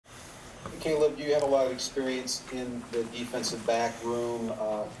Caleb, you have a lot of experience in the defensive back room.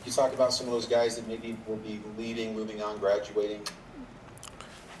 Can you talk about some of those guys that maybe will be leaving, moving on, graduating?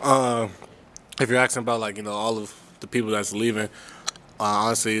 Um, if you're asking about like all of the people that's leaving,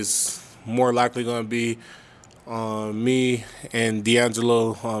 honestly, it's more likely going to be me and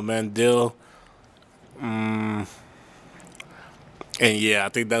D'Angelo Mandel. And yeah, I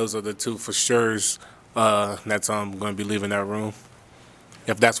think those are the two for sure's that's going to be leaving that room.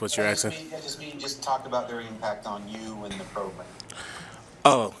 If that's what you're asking. Just talk about their impact on you and the program.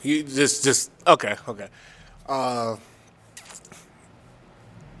 Oh, you just okay, okay. Uh,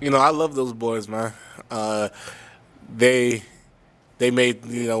 I love those boys, man. They they made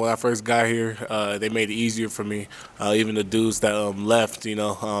when I first got here, they made it easier for me. Even the dudes that left,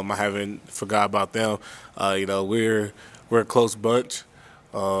 I haven't forgot about them. We're a close bunch.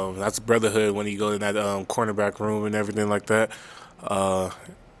 That's brotherhood when you go in that cornerback room and everything like that. Uh,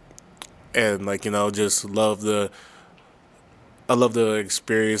 and just I love the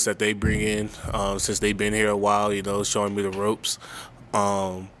experience that they bring in since they've been here a while. Showing me the ropes.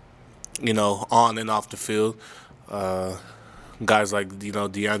 Um, on and off the field. Uh, Guys like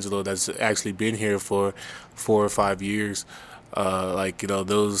D'Angelo that's actually been here for 4 or 5 years.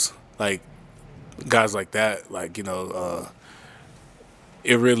 Those guys like that.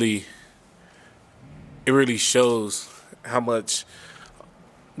 It really it really shows how much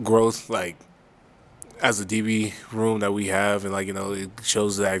growth as a DB room that we have, and it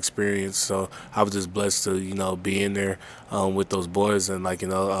shows that experience. So I was just blessed to be in there with those boys, and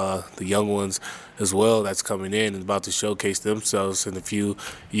the young ones as well that's coming in and about to showcase themselves in a few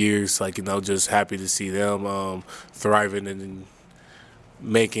years. Just happy to see them thriving and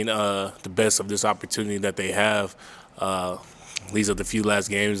making the best of this opportunity that they have. These are the few last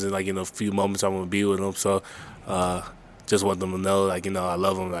games, and a few moments I'm gonna be with them. So. Just want them to know, I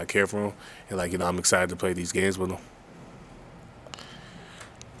love them, I care for them, and I'm excited to play these games with them.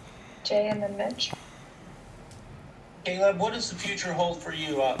 Jay and then Mitch. Caleb, what does the future hold for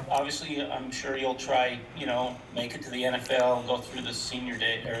you? Obviously, I'm sure you'll try, make it to the NFL, go through the senior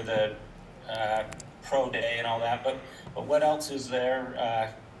day or the pro day and all that. But what else is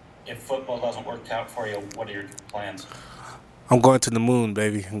there if football doesn't work out for you? What are your plans? I'm going to the moon,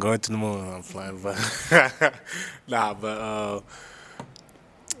 baby. I'm going to the moon. I'm flying, but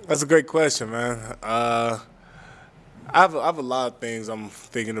that's a great question, man. I have a lot of things I'm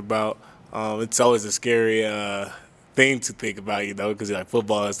thinking about. It's always a scary thing to think about, because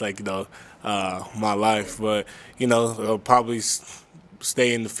football is my life. But I'll probably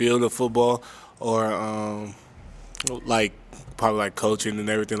stay in the field of football, or like probably coaching and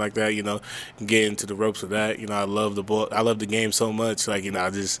everything like that. Get into the ropes of that. I love the ball. I love the game so much. I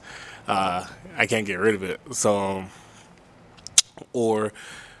just I can't get rid of it. So or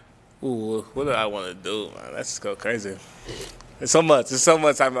ooh, what do I want to do? Man? That's just go crazy. There's so much. There's so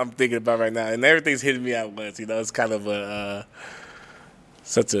much I'm thinking about right now, and everything's hitting me at once. It's kind of a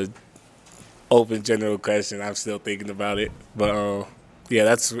such a open general question. I'm still thinking about it, but yeah,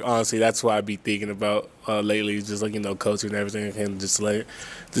 that's what I be thinking about lately. Just coaching and everything, and just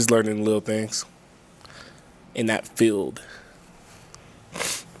learning little things in that field.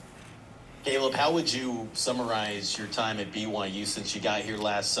 Caleb, how would you summarize your time at BYU since you got here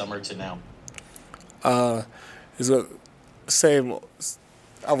last summer to now? It's the same.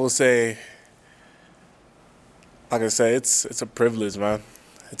 I will say, like I said, it's a privilege, man.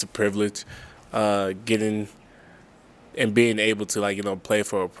 It's a privilege getting and being able to play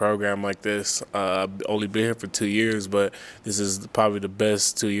for a program like this. I've only been here for 2 years, but this is probably the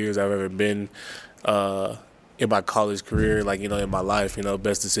best 2 years I've ever been in my college career. In my life,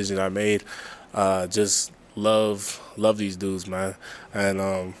 best decision I made. Just love these dudes, man,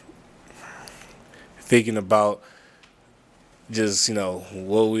 and thinking about just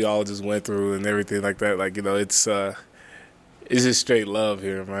what we all just went through and everything like that. It's just straight love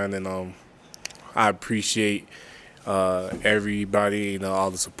here, man, and I appreciate everybody,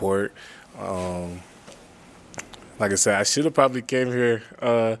 all the support. Like I said, I should have probably came here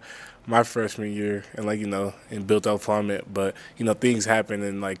my freshman year and and built up from it. But things happen,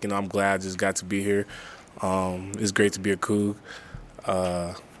 and I'm glad I just got to be here. It's great to be a Coug.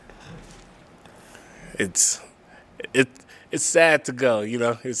 It's it's sad to go.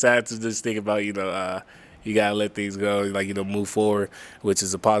 It's sad to just think about. You gotta let things go. Move forward, which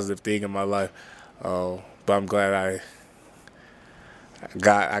is a positive thing in my life. But I'm glad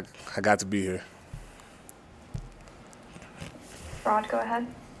I got to be here. Rod, go ahead.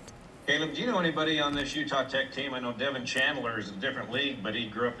 Caleb, do you know anybody on this Utah Tech team? I know Devin Chandler is a different league, but he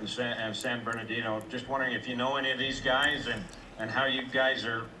grew up in San Bernardino. Just wondering if you know any of these guys and how you guys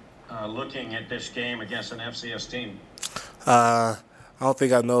are looking at this game against an FCS team? I don't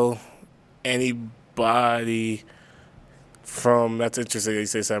think I know anybody from. That's interesting. You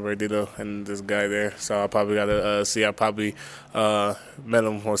say San Bernardino and this guy there. So I probably gotta see. I probably met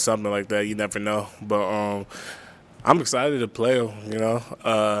him or something like that. You never know. But I'm excited to play him.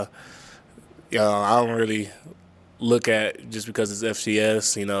 I don't really look at just because it's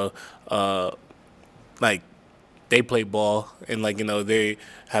FCS. Like they play ball and they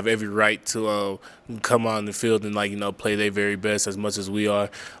have every right to come on the field and play their very best as much as we are.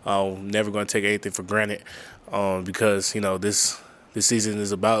 Never going to take anything for granted because this season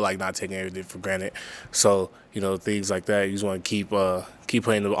is about not taking everything for granted. So things like that, you just want to keep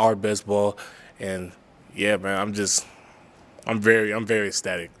playing our best ball. And yeah, man, I'm very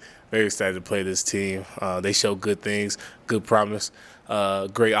ecstatic. Very excited to play this team. They show good things, good promise,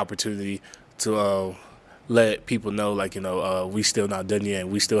 great opportunity to let people know, we still not done yet.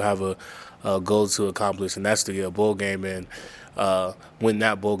 And we still have a goal to accomplish, and that's to get a bowl game and win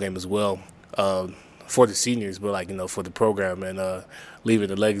that bowl game as well for the seniors, but for the program and leaving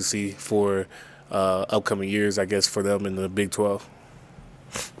a legacy for upcoming years, I guess, for them in the Big 12.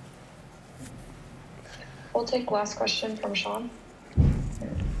 We'll take last question from Sean.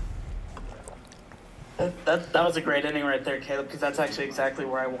 That was a great inning right there, Caleb, because that's actually exactly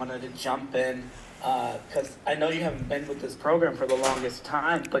where I wanted to jump in. Because I know you haven't been with this program for the longest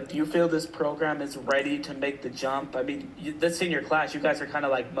time, but do you feel this program is ready to make the jump? I mean, this senior class, you guys are kind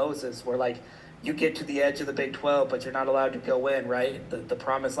of like Moses, where you get to the edge of the Big 12, but you're not allowed to go in, right? The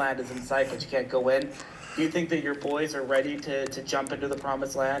promised land is in sight, but you can't go in. Do you think that your boys are ready to jump into the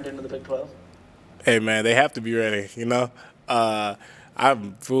promised land, into the Big 12? Hey, man, they have to be ready,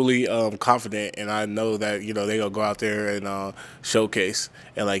 I'm fully confident, and I know that, they're going to go out there and showcase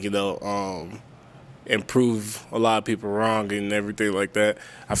and, improve a lot of people wrong and everything like that.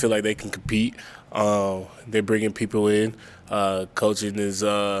 I feel like they can compete. They're bringing people in. Coaching is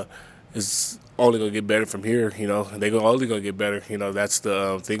only going to get better from here, They're only going to get better. That's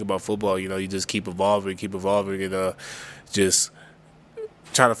the thing about football. You just keep evolving, and just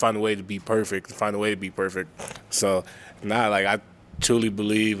trying to find a way to be perfect, So, I truly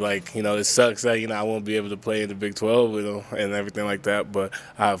believe, it sucks that, I won't be able to play in the Big 12 with them and everything like that, but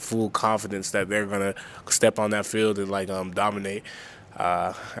I have full confidence that they're going to step on that field and, dominate.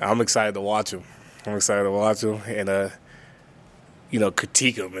 I'm excited to watch them. And,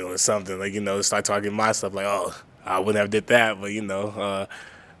 critique them or something, start talking my stuff I wouldn't have did that, but,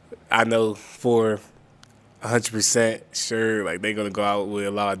 I know for 100% sure they're going to go out with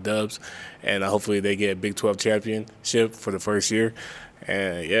a lot of dubs, and hopefully they get a Big 12 championship for the first year.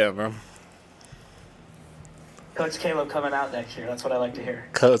 And yeah, man. Coach Caleb coming out next year. That's what I like to hear.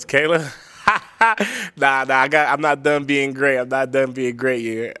 Coach Caleb? Nah, I'm not done being great. I'm not done being great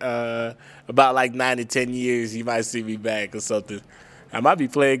here. About 9 to 10 years, you might see me back or something. I might be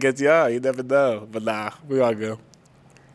playing against y'all. You never know. But nah, we all go.